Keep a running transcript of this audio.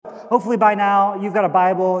hopefully by now you've got a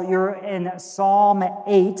Bible. You're in Psalm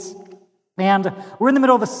 8. And we're in the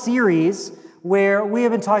middle of a series where we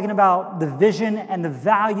have been talking about the vision and the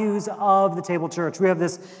values of the Table Church. We have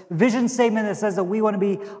this vision statement that says that we want to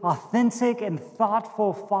be authentic and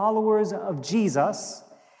thoughtful followers of Jesus.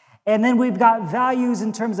 And then we've got values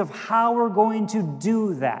in terms of how we're going to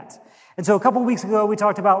do that. And so a couple weeks ago, we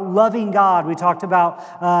talked about loving God. We talked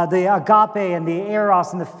about the agape and the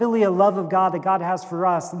eros and the filial love of God that God has for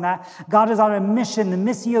us, and that God is on a mission, the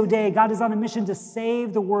Missio Dei. God is on a mission to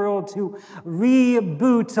save the world, to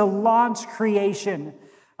reboot, to launch creation.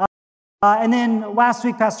 And then last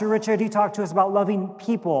week, Pastor Richard, he talked to us about loving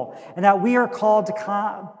people, and that we are called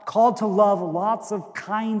to love lots of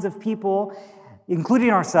kinds of people, including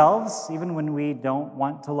ourselves, even when we don't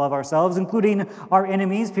want to love ourselves, including our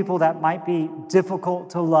enemies, people that might be difficult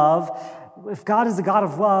to love. If God is a God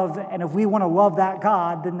of love, and if we want to love that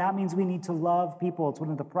God, then that means we need to love people. It's one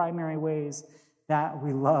of the primary ways that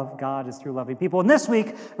we love God is through loving people. And this week,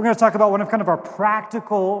 we're going to talk about one of kind of our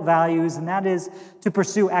practical values, and that is to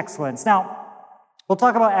pursue excellence. Now, we'll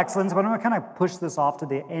talk about excellence, but I'm going to kind of push this off to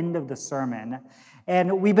the end of the sermon.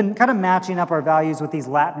 And we've been kind of matching up our values with these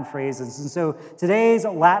Latin phrases. And so today's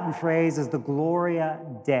Latin phrase is the Gloria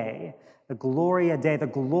Dei. The Gloria Dei, the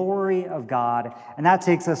glory of God. And that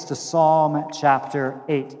takes us to Psalm chapter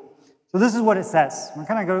 8. So this is what it says. We're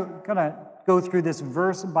kind of go through this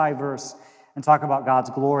verse by verse and talk about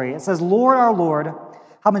God's glory. It says, Lord, our Lord,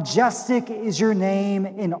 how majestic is your name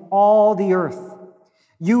in all the earth.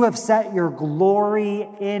 You have set your glory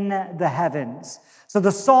in the heavens. So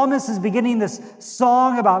the psalmist is beginning this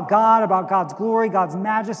song about God, about God's glory, God's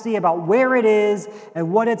majesty, about where it is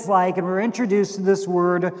and what it's like. And we're introduced to this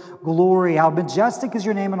word glory. How majestic is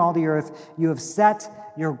your name in all the earth. You have set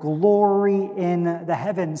your glory in the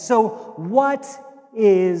heavens. So what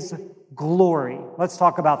is glory? Let's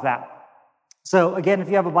talk about that. So again, if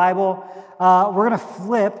you have a Bible, we're going to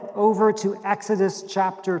flip over to Exodus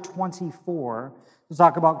chapter 24 to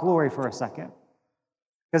talk about glory for a second.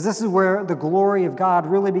 Because this is where the glory of God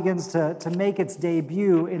really begins to make its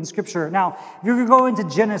debut in Scripture. Now, if you could go into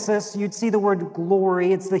Genesis, you'd see the word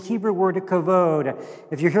glory. It's the Hebrew word kavod.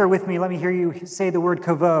 If you're here with me, let me hear you say the word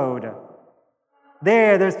kavod.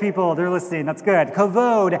 There's people, they're listening. That's good.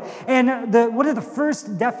 Kavod. And one of the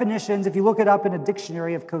first definitions, if you look it up in a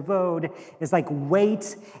dictionary of kavod, is like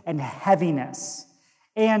weight and heaviness.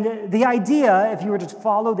 And the idea, if you were to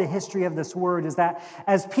follow the history of this word, is that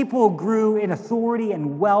as people grew in authority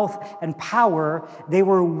and wealth and power, they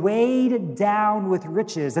were weighed down with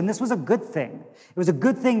riches. And this was a good thing. It was a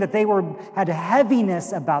good thing that they had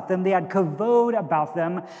heaviness about them. They had kavod about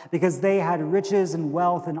them because they had riches and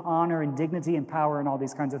wealth and honor and dignity and power and all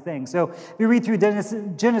these kinds of things. So if you read through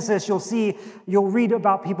Genesis, you'll read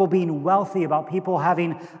about people being wealthy, about people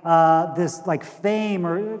having this like fame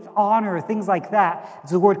or honor, things like that.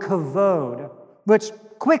 It's the word kavod, which,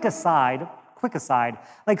 quick aside,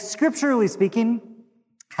 like scripturally speaking,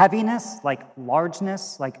 heaviness, like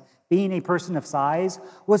largeness, like being a person of size,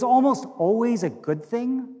 was almost always a good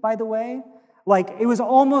thing, by the way. Like, it was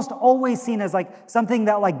almost always seen as like something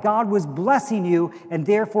that like God was blessing you, and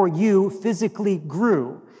therefore you physically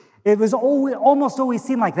grew. It was almost always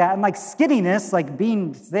seen like that. And like skinniness, like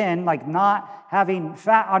being thin, like not having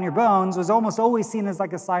fat on your bones, was almost always seen as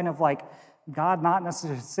like a sign of like God not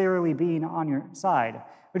necessarily being on your side,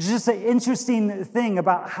 which is just an interesting thing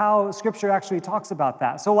about how Scripture actually talks about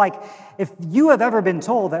that. So, like, if you have ever been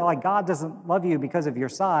told that, like, God doesn't love you because of your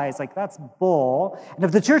size, like, that's bull. And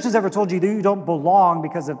if the church has ever told you that you don't belong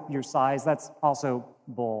because of your size, that's also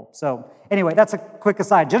bull. So, anyway, that's a quick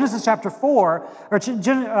aside. Genesis chapter 4, or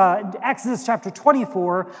Exodus chapter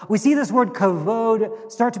 24, we see this word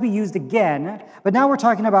kavod start to be used again, but now we're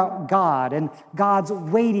talking about God and God's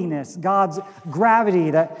weightiness, God's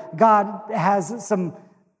gravity, that God adds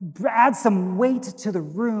some weight to the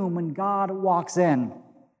room when God walks in.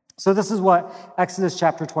 So this is what Exodus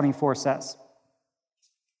chapter 24 says.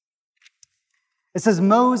 It says,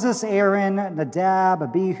 Moses, Aaron, Nadab,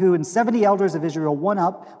 Abihu, and 70 elders of Israel went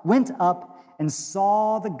up and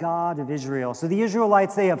saw the God of Israel. So the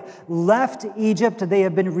Israelites, they have left Egypt. They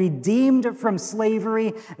have been redeemed from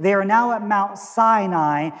slavery. They are now at Mount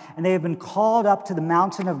Sinai, and they have been called up to the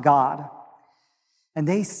mountain of God. And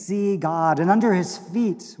they see God, and under his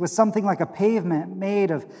feet was something like a pavement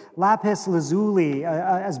made of lapis lazuli,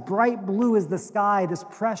 as bright blue as the sky, this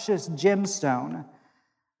precious gemstone.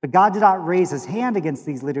 But God did not raise his hand against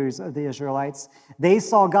these leaders of the Israelites. They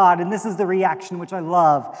saw God, and this is the reaction, which I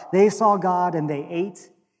love. They saw God, and they ate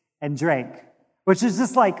and drank, which is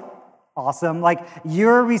just like awesome. Like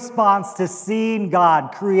your response to seeing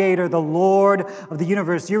God, Creator, the Lord of the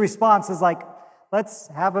universe, your response is like, let's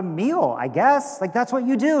have a meal, I guess. Like that's what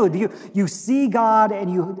you do. You see God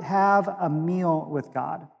and you have a meal with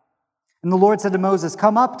God. And the Lord said to Moses,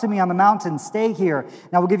 come up to me on the mountain, stay here,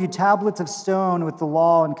 and I will give you tablets of stone with the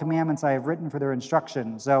law and commandments I have written for their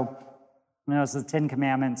instruction. So, it's the 10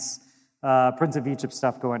 Commandments, Prince of Egypt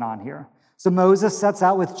stuff going on here. So Moses sets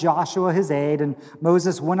out with Joshua, his aide, and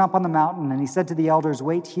Moses went up on the mountain, and he said to the elders,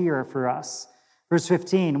 wait here for us. Verse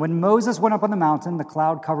 15, when Moses went up on the mountain, the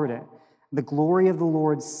cloud covered it. The glory of the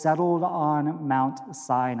Lord settled on Mount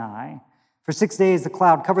Sinai. For 6 days the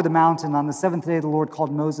cloud covered the mountain. On the seventh day the Lord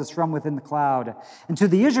called Moses from within the cloud. And to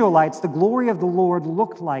the Israelites the glory of the Lord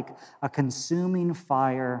looked like a consuming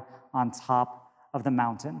fire on top of the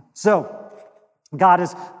mountain. So God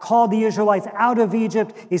has called the Israelites out of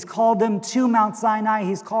Egypt. He's called them to Mount Sinai.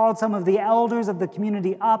 He's called some of the elders of the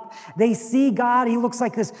community up. They see God. He looks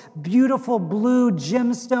like this beautiful blue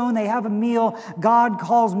gemstone. They have a meal. God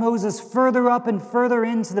calls Moses further up and further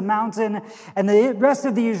into the mountain. And the rest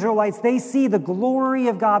of the Israelites, they see the glory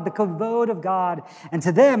of God, the kavod of God. And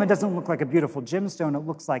to them, it doesn't look like a beautiful gemstone. It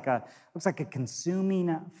looks like a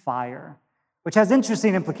consuming fire, which has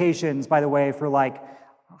interesting implications, by the way, for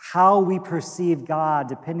how we perceive God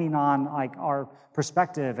depending on our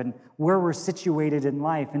perspective and where we're situated in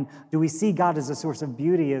life. And do we see God as a source of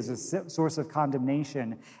beauty, as a source of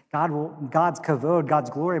condemnation? God's kavod, God's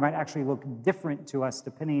glory might actually look different to us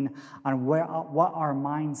depending on what our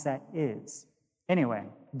mindset is. Anyway,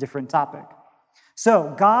 different topic.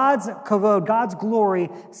 So God's kavod, God's glory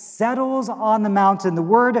settles on the mountain. The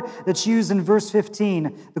word that's used in verse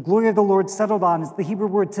 15, the glory of the Lord settled on, is the Hebrew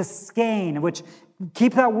word tskain, which,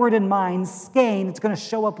 keep that word in mind, skain. It's going to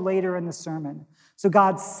show up later in the sermon. So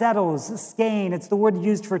God settles, skain. It's the word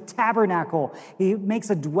used for tabernacle. He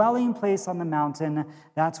makes a dwelling place on the mountain.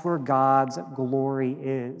 That's where God's glory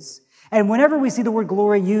is. And whenever we see the word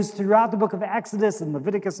glory used throughout the book of Exodus and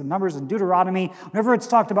Leviticus and Numbers and Deuteronomy, whenever it's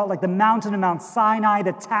talked about the mountain of Mount Sinai,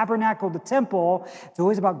 the tabernacle, the temple, it's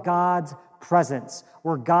always about God's presence,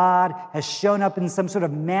 where God has shown up in some sort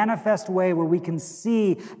of manifest way where we can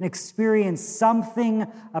see and experience something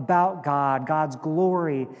about God. God's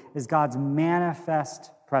glory is God's manifest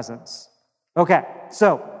presence. Okay,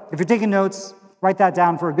 so if you're taking notes, write that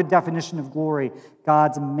down for a good definition of glory,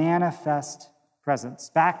 God's manifest presence.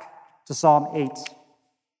 Back to Psalm 8.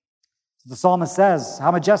 The psalmist says, how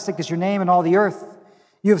majestic is your name in all the earth.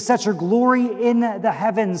 You have set your glory in the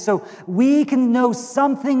heavens. So we can know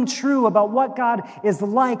something true about what God is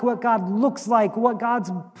like, what God looks like, what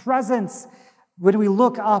God's presence when we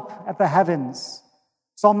look up at the heavens.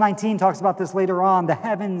 Psalm 19 talks about this later on. The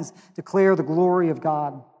heavens declare the glory of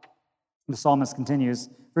God. The psalmist continues.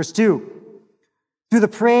 Verse 2. Through the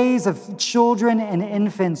praise of children and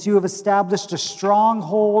infants, you have established a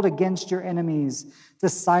stronghold against your enemies to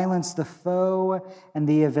silence the foe and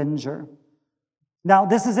the avenger. Now,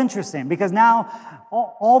 this is interesting because now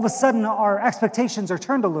all of a sudden our expectations are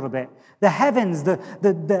turned a little bit. The heavens,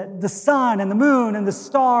 the sun and the moon and the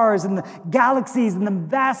stars and the galaxies and the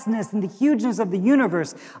vastness and the hugeness of the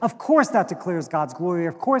universe, of course that declares God's glory.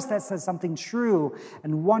 Of course that says something true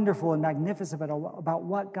and wonderful and magnificent about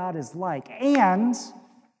what God is like. And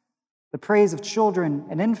the praise of children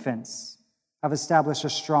and infants have established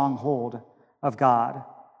a stronghold of God.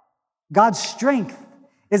 God's strength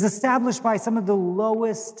is established by some of the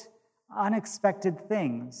lowest, unexpected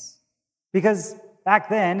things. Because back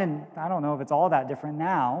then, and I don't know if it's all that different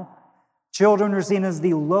now, children were seen as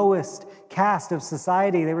the lowest caste of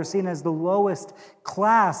society. They were seen as the lowest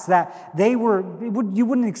class, that you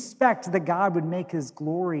wouldn't expect that God would make his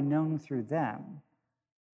glory known through them.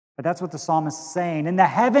 But that's what the psalmist is saying. In the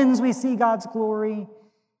heavens we see God's glory,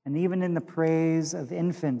 and even in the praise of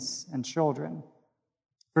infants and children.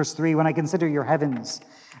 Verse 3, when I consider your heavens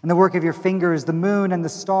and the work of your fingers, the moon and the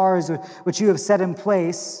stars which you have set in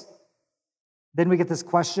place, then we get this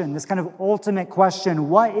question, this kind of ultimate question.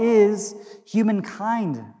 What is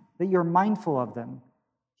humankind that you're mindful of them?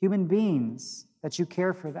 Human beings that you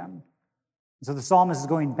care for them. And so the psalmist is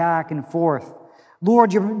going back and forth.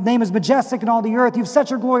 Lord, your name is majestic in all the earth. You've set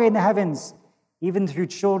your glory in the heavens. Even through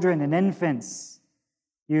children and infants,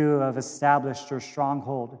 you have established your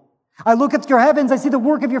stronghold. I look at your heavens, I see the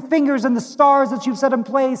work of your fingers and the stars that you've set in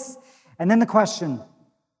place. And then the question,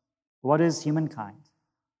 what is humankind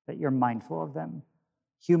that you're mindful of them?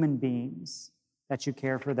 Human beings that you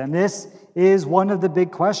care for them. This is one of the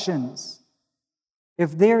big questions.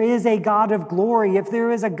 If there is a God of glory, if there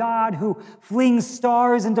is a God who flings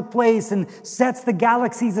stars into place and sets the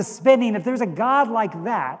galaxies a spinning, if there's a God like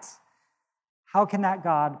that, how can that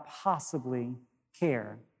God possibly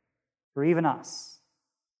care for even us?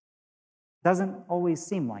 Doesn't always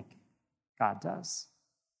seem like God does.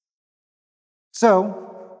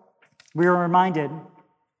 So, we are reminded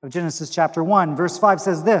of Genesis chapter 1. Verse 5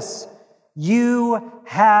 says this, "You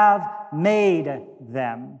have made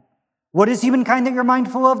them." What is humankind that you're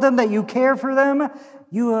mindful of them, that you care for them?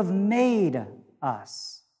 You have made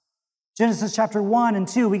us. Genesis chapter 1 and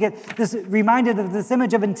 2, we get this reminded of this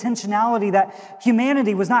image of intentionality, that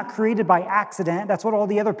humanity was not created by accident. That's what all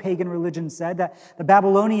the other pagan religions said, that the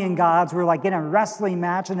Babylonian gods were like in a wrestling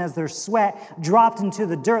match, and as their sweat dropped into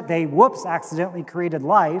the dirt, they, accidentally created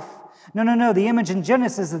life. No. The image in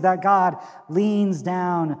Genesis is that God leans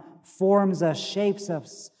down, forms us, shapes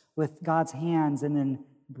us with God's hands, and then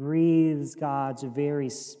breathes God's very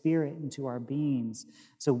spirit into our beings,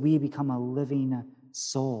 so we become a living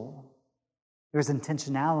soul. There's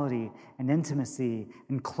intentionality and intimacy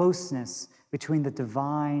and closeness between the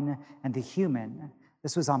divine and the human.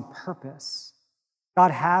 This was on purpose.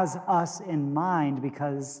 God has us in mind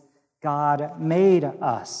because God made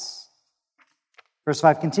us. Verse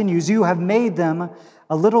 5 continues, "You have made them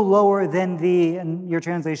a little lower than and your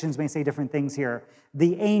translations may say different things here,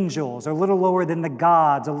 the angels, or a little lower than the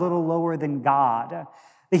gods, a little lower than God."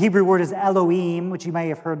 The Hebrew word is Elohim, which you may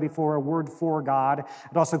have heard before, a word for God.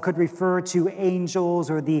 It also could refer to angels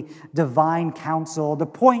or the divine council. The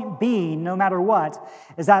point being, no matter what,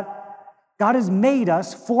 is that God has made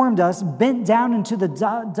us, formed us, bent down into the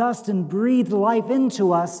dust and breathed life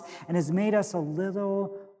into us, and has made us a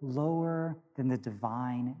little lower than the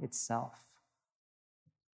divine itself.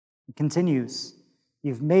 It continues,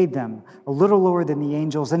 "You've made them a little lower than the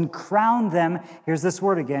angels and crowned them," here's this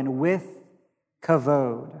word again, "with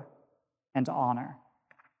kavod," and honor.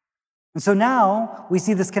 And so now we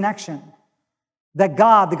see this connection. That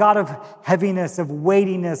God, the God of heaviness, of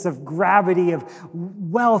weightiness, of gravity, of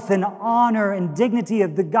wealth and honor and dignity,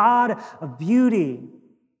 of the God of beauty,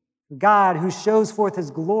 God who shows forth his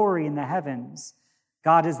glory in the heavens,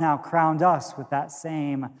 God has now crowned us with that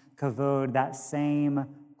same kavod, that same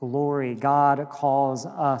glory. God calls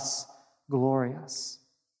us glorious.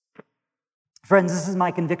 Friends, this is my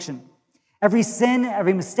conviction. Every sin,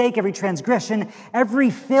 every mistake, every transgression, every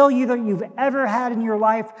failure that you've ever had in your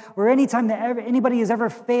life, or any time that anybody has ever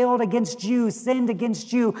failed against you, sinned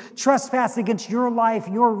against you, trespassed against your life,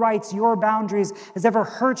 your rights, your boundaries, has ever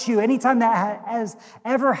hurt you, anytime that has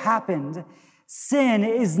ever happened, sin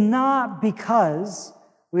is not because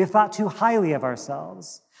we have thought too highly of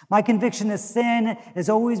ourselves. My conviction is sin is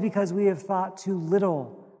always because we have thought too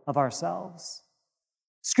little of ourselves.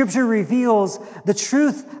 Scripture reveals the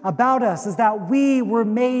truth about us is that we were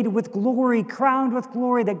made with glory, crowned with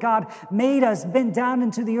glory, that God made us, bent down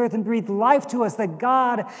into the earth and breathed life to us, that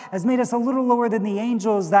God has made us a little lower than the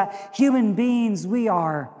angels, that human beings, we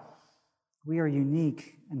are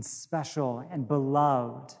unique and special and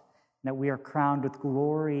beloved, and that we are crowned with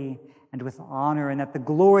glory and with honor, and that the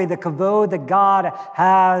glory, the kavod that God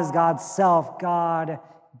has, God's self, God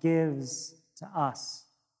gives to us,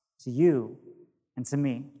 to you, and to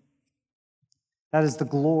me. That is the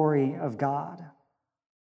glory of God.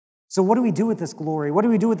 So what do we do with this glory? What do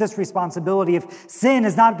we do with this responsibility? If sin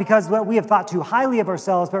is not because we have thought too highly of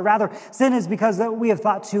ourselves, but rather sin is because we have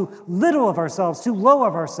thought too little of ourselves, too low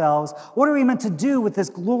of ourselves, what are we meant to do with this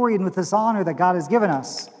glory and with this honor that God has given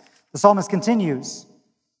us? The psalmist continues,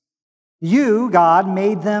 "You, God,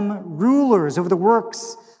 made them rulers over the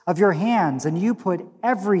works of your hands, and you put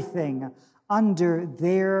everything under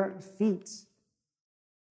their feet."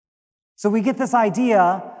 So we get this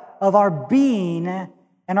idea of our being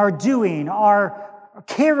and our doing, our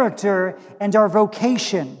character and our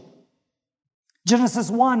vocation.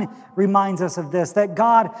 Genesis 1 reminds us of this, that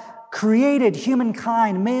God created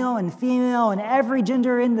humankind, male and female, and every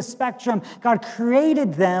gender in the spectrum. God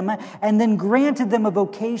created them and then granted them a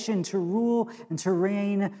vocation to rule and to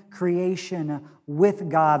reign creation with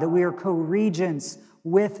God, that we are co-regents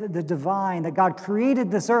with the divine, that God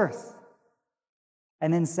created this earth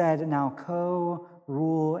and then said, "Now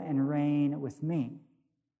co-rule and reign with me."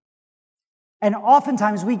 And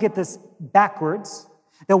oftentimes we get this backwards,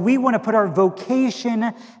 that we want to put our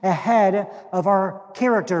vocation ahead of our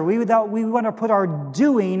character. We want to put our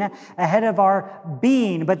doing ahead of our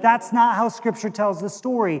being, but that's not how Scripture tells the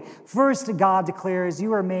story. First, God declares,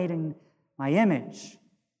 "You are made in my image.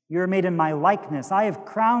 You are made in my likeness. I have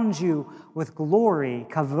crowned you with glory,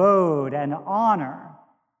 kavod, and honor."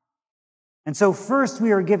 And so first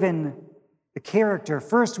we are given the character.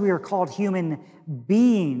 First we are called human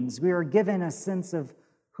beings. We are given a sense of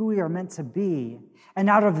who we are meant to be. And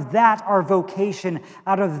out of that, our vocation,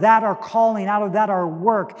 out of that, our calling, out of that, our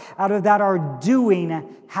work, out of that, our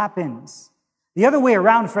doing happens. The other way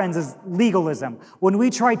around, friends, is legalism. When we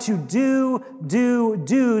try to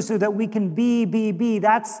do so that we can be,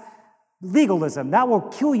 that's legalism. That will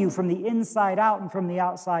kill you from the inside out and from the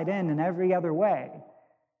outside in every other way.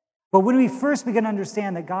 But when we first begin to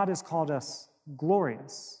understand that God has called us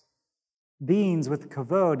glorious beings with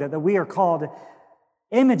kavod, that we are called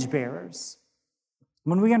image bearers,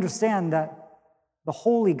 when we understand that the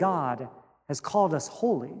holy God has called us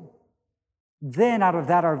holy, then out of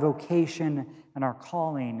that our vocation and our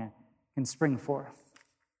calling can spring forth.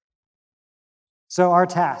 So our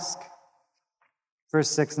task, verse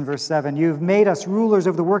 6 and verse 7, you've made us rulers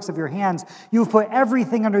over the works of your hands. You've put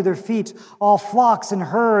everything under their feet, all flocks and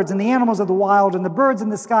herds and the animals of the wild and the birds in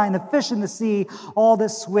the sky and the fish in the sea, all that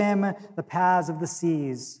swim the paths of the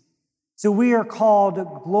seas. So we are called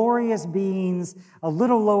glorious beings, a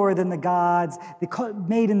little lower than the gods,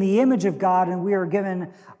 made in the image of God, and we are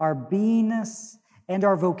given our beingness and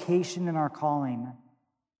our vocation and our calling.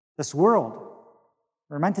 This world,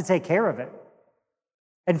 we're meant to take care of it.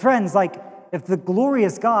 And friends, if the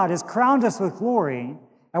glorious God has crowned us with glory,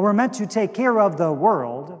 and we're meant to take care of the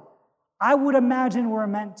world, I would imagine we're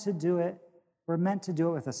meant to do it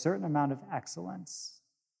with a certain amount of excellence.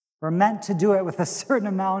 We're meant to do it with a certain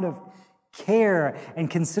amount of care and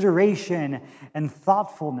consideration and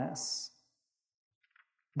thoughtfulness.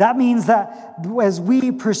 That means that as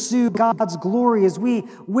we pursue God's glory, as we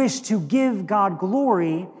wish to give God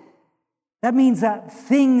glory, that means that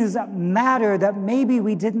things matter that maybe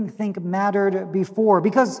we didn't think mattered before.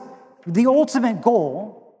 Because the ultimate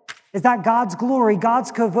goal is that God's glory,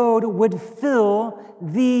 God's kavod, would fill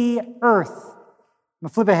the earth. I'm going to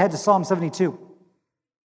flip ahead to Psalm 72.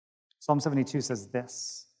 Psalm 72 says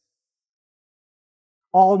this: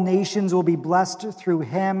 all nations will be blessed through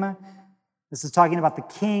him. This is talking about the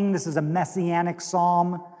king. This is a messianic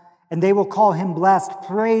psalm. And they will call him blessed.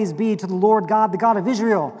 Praise be to the Lord God, the God of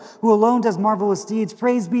Israel, who alone does marvelous deeds.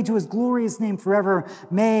 Praise be to his glorious name forever.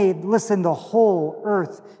 May, listen, the whole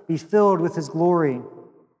earth be filled with his glory.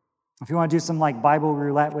 If you want to do some Bible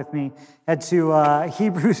roulette with me, head to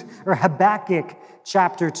Habakkuk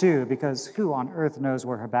chapter 2, because who on earth knows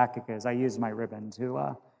where Habakkuk is? I used my ribbon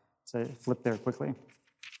to flip there quickly.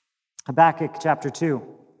 Habakkuk chapter 2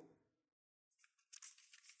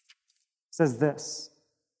 says this.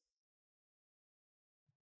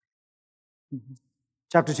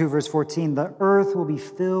 Chapter 2, verse 14, the earth will be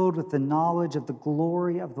filled with the knowledge of the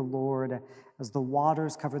glory of the Lord as the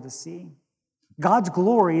waters cover the sea. God's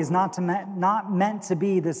glory is not meant to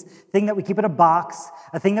be this thing that we keep in a box,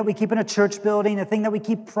 a thing that we keep in a church building, a thing that we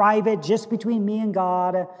keep private just between me and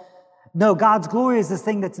God. No, God's glory is this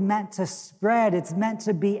thing that's meant to spread. It's meant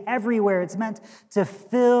to be everywhere. It's meant to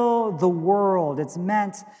fill the world. It's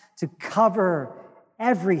meant to cover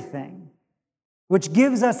everything, which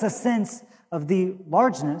gives us a sense of the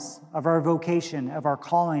largeness of our vocation, of our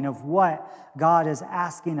calling, of what God is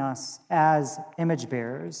asking us as image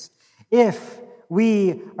bearers. If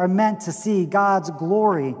we are meant to see God's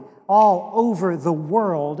glory all over the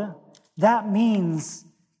world, that means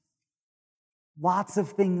lots of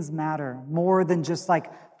things matter, more than just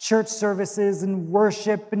church services and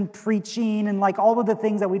worship and preaching and all of the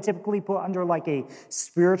things that we typically put under a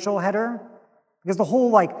spiritual header. Because the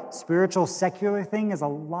whole spiritual secular thing is a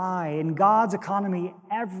lie. In God's economy,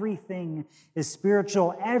 everything is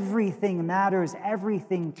spiritual, everything matters,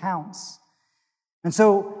 everything counts. And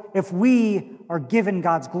so if we are given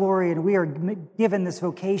God's glory and we are given this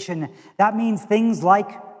vocation, that means things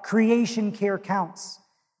like creation care counts.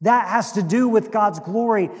 That has to do with God's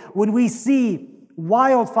glory. When we see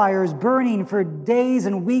wildfires burning for days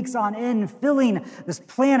and weeks on end, filling this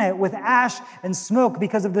planet with ash and smoke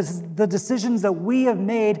because of the decisions that we have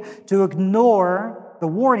made to ignore the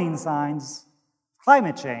warning signs of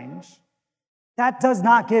climate change, that does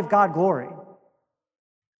not give God glory.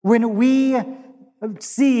 When we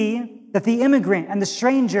see that the immigrant and the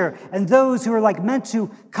stranger and those who are meant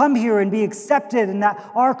to come here and be accepted, and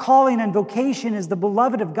that our calling and vocation as the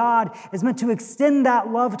beloved of God is meant to extend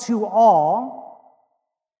that love to all.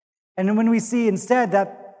 And when we see instead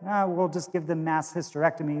that we'll just give them mass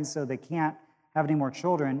hysterectomies so they can't have any more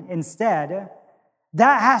children, instead,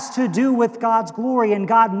 that has to do with God's glory and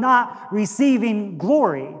God not receiving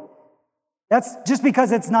glory. That's just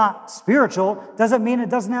because it's not spiritual doesn't mean it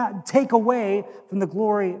does not take away from the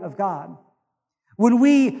glory of God. When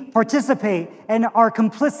we participate and are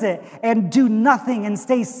complicit and do nothing and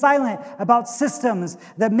stay silent about systems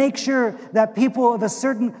that make sure that people of a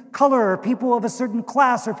certain color or people of a certain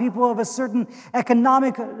class or people of a certain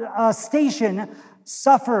economic station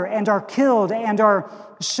suffer and are killed and are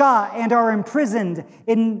shot and are imprisoned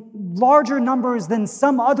in larger numbers than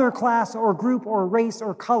some other class or group or race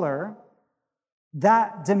or color,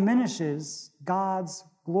 that diminishes God's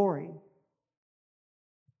glory.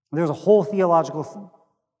 There's a whole theological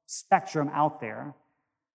spectrum out there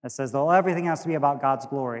that says, well, everything has to be about God's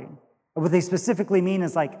glory. But what they specifically mean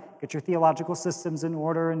is like, get your theological systems in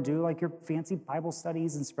order and do like your fancy Bible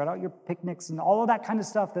studies and spread out your picnics and all of that kind of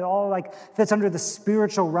stuff that all like fits under the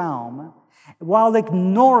spiritual realm, while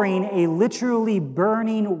ignoring a literally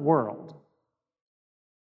burning world.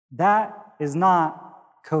 That is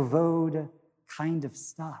not kavod kind of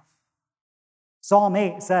stuff. Psalm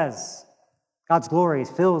 8 says, God's glory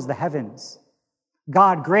fills the heavens.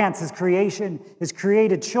 God grants his creation, his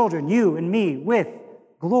created children, you and me, with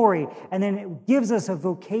glory. And then it gives us a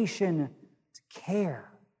vocation to care.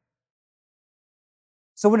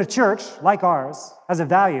 So when a church like ours has a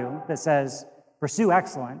value that says, pursue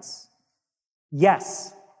excellence,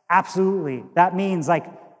 yes, absolutely. That means like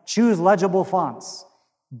choose legible fonts,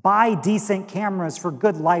 buy decent cameras for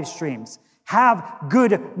good live streams, have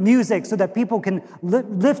good music so that people can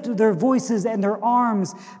lift their voices and their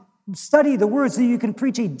arms, study the words so you can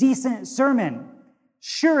preach a decent sermon.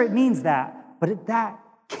 Sure, it means that, but that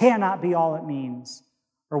cannot be all it means,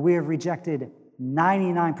 or we have rejected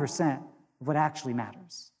 99% of what actually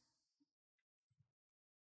matters.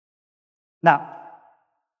 Now,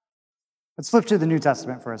 let's flip to the New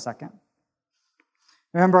Testament for a second.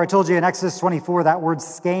 Remember, I told you in Exodus 24 that word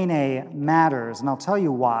skene matters, and I'll tell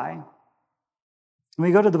you why. When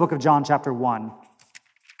we go to the book of John, chapter 1,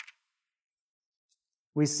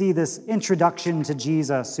 we see this introduction to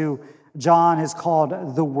Jesus, who John has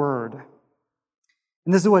called the Word.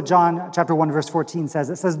 And this is what John chapter 1, verse 14 says.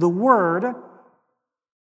 It says, the Word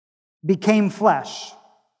became flesh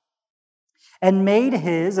and made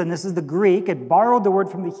his, and this is the Greek, it borrowed the word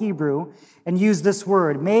from the Hebrew and used this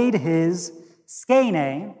word, made his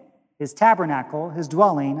skene, his tabernacle, his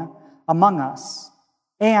dwelling among us.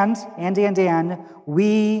 And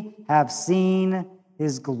we have seen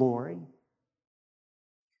his glory.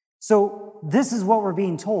 So this is what we're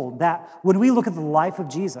being told, that when we look at the life of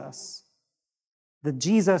Jesus,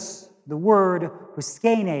 the Word, who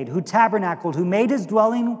skened, who tabernacled, who made his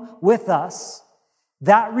dwelling with us,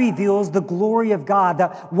 that reveals the glory of God.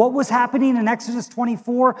 That what was happening in Exodus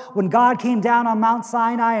 24 when God came down on Mount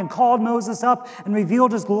Sinai and called Moses up and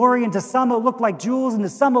revealed his glory, and to some it looked like jewels and to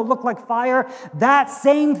some it looked like fire, that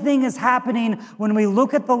same thing is happening when we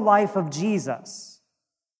look at the life of Jesus,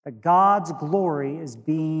 that God's glory is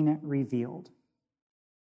being revealed.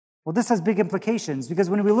 Well, this has big implications, because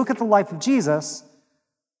when we look at the life of Jesus,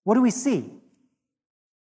 what do we see?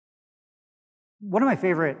 One of my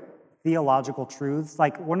favorite theological truths,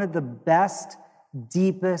 like one of the best,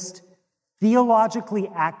 deepest, theologically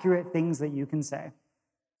accurate things that you can say,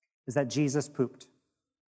 is that Jesus pooped.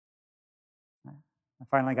 I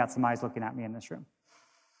finally got some eyes looking at me in this room.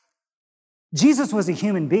 Jesus was a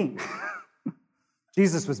human being.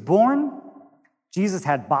 Jesus was born. Jesus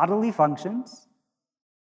had bodily functions.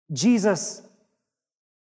 Jesus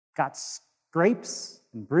got scrapes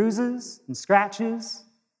and bruises and scratches.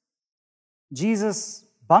 Jesus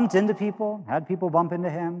bumped into people, had people bump into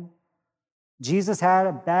him. Jesus had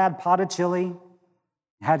a bad pot of chili,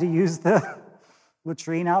 had to use the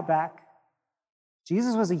latrine out back.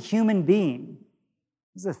 Jesus was a human being.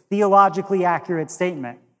 This is a theologically accurate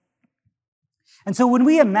statement. And so when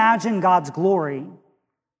we imagine God's glory,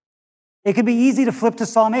 it could be easy to flip to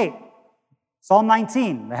Psalm 8. Psalm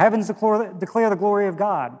 19, the heavens declare the glory of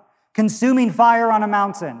God. Consuming fire on a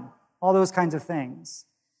mountain, all those kinds of things.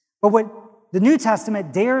 But what the New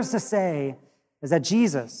Testament dares to say is that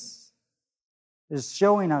Jesus is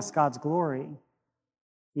showing us God's glory,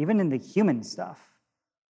 even in the human stuff,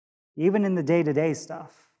 even in the day-to-day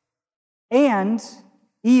stuff, and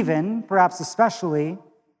even, perhaps especially,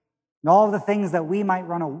 in all of the things that we might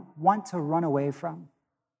want to run away from.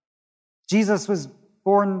 Jesus was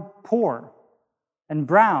born poor and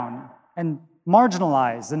brown and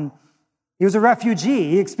marginalized, and he was a refugee.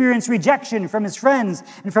 He experienced rejection from his friends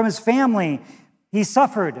and from his family. He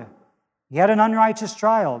suffered. He had an unrighteous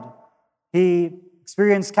trial. He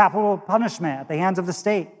experienced capital punishment at the hands of the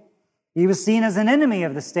state. He was seen as an enemy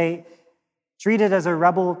of the state, treated as a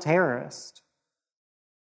rebel terrorist.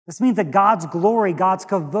 This means that God's glory, God's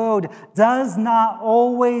kavod, does not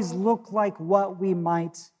always look like what we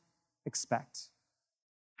might expect.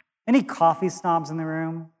 Any coffee snobs in the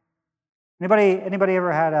room? Anybody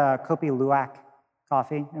ever had a Kopi Luwak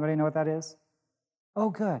coffee? Anybody know what that is? Oh,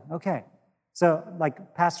 good. Okay. So,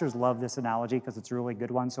 like, pastors love this analogy because it's a really good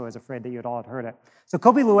one, so I was afraid that you'd all had heard it. So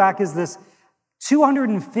Kopi Luwak is this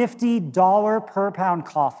 $250 per pound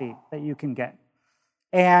coffee that you can get.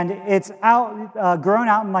 And it's grown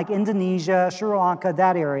out in like Indonesia, Sri Lanka,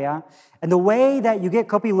 that area. And the way that you get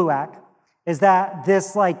Kopi Luwak is that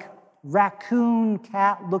this like raccoon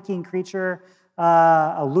cat-looking creature,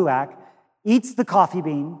 a luwak, eats the coffee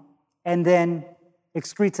bean and then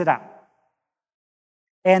excretes it out.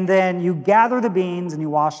 And then you gather the beans and you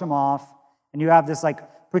wash them off, and you have this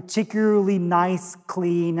like particularly nice,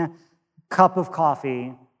 clean cup of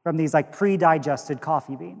coffee from these like pre-digested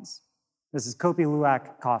coffee beans. This is Kopi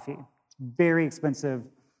Luwak coffee. It's very expensive.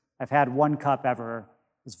 I've had one cup ever.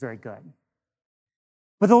 It's very good.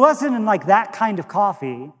 But the lesson in like that kind of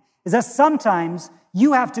coffee is that sometimes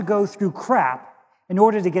you have to go through crap in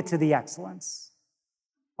order to get to the excellence.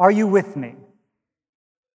 Are you with me?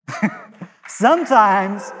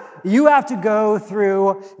 Sometimes you have to go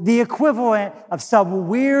through the equivalent of some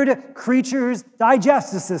weird creature's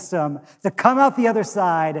digestive system to come out the other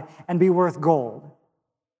side and be worth gold.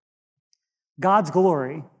 God's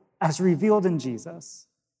glory, as revealed in Jesus,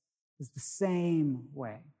 is the same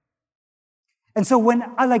way. And so when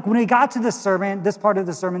we got to this sermon, this part of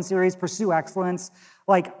the sermon series, Pursue Excellence,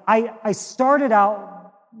 I started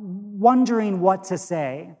out wondering what to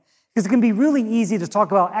say. Because it can be really easy to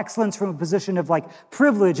talk about excellence from a position of like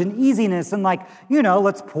privilege and easiness and like,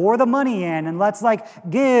 let's pour the money in and let's like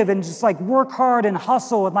give and just like work hard and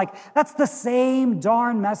hustle. And like, that's the same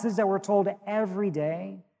darn message that we're told every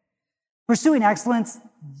day. Pursuing excellence,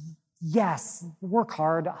 yes, work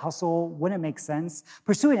hard, hustle when it makes sense.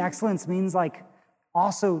 Pursuing excellence means like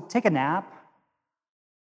also take a nap.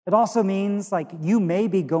 It also means like you may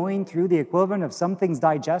be going through the equivalent of something's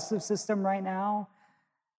digestive system right now.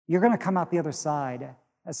 You're going to come out the other side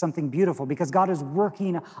as something beautiful because God is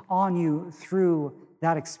working on you through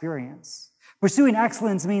that experience. Pursuing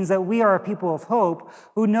excellence means that we are a people of hope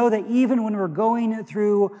who know that even when we're going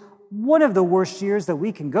through one of the worst years that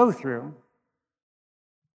we can go through,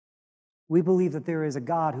 we believe that there is a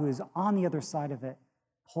God who is on the other side of it,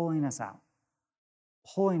 pulling us out,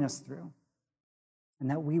 pulling us through, and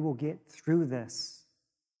that we will get through this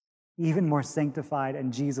even more sanctified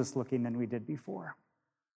and Jesus-looking than we did before.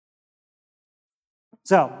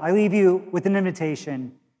 So I leave you with an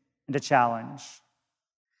invitation and a challenge.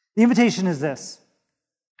 The invitation is this: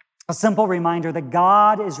 a simple reminder that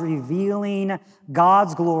God is revealing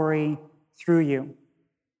God's glory through you.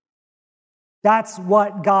 That's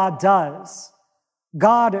what God does.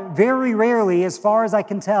 God very rarely, as far as I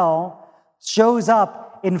can tell, shows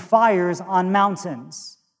up in fires on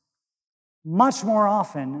mountains. Much more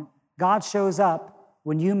often, God shows up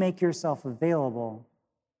when you make yourself available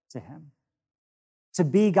to Him. To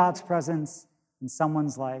be God's presence in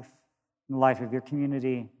someone's life, in the life of your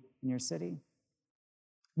community, in your city.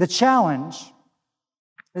 The challenge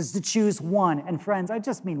is to choose one. And friends, I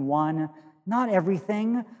just mean one, not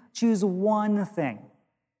everything. Choose one thing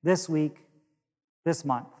this week, this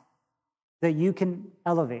month, that you can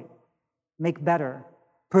elevate, make better,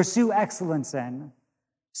 pursue excellence in,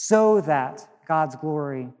 so that God's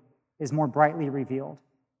glory is more brightly revealed.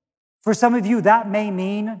 For some of you, that may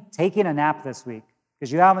mean taking a nap this week,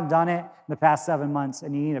 because you haven't done it in the past 7 months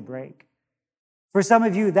and you need a break. For some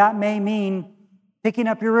of you, that may mean picking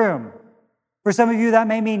up your room. For some of you, that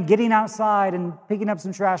may mean getting outside and picking up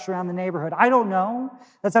some trash around the neighborhood. I don't know.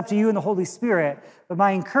 That's up to you and the Holy Spirit. But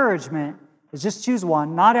my encouragement is just choose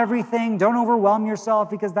one. Not everything. Don't overwhelm yourself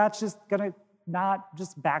because that's just going to not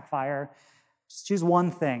just backfire. Just choose one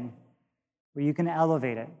thing where you can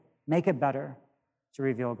elevate it, make it better to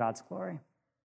reveal God's glory.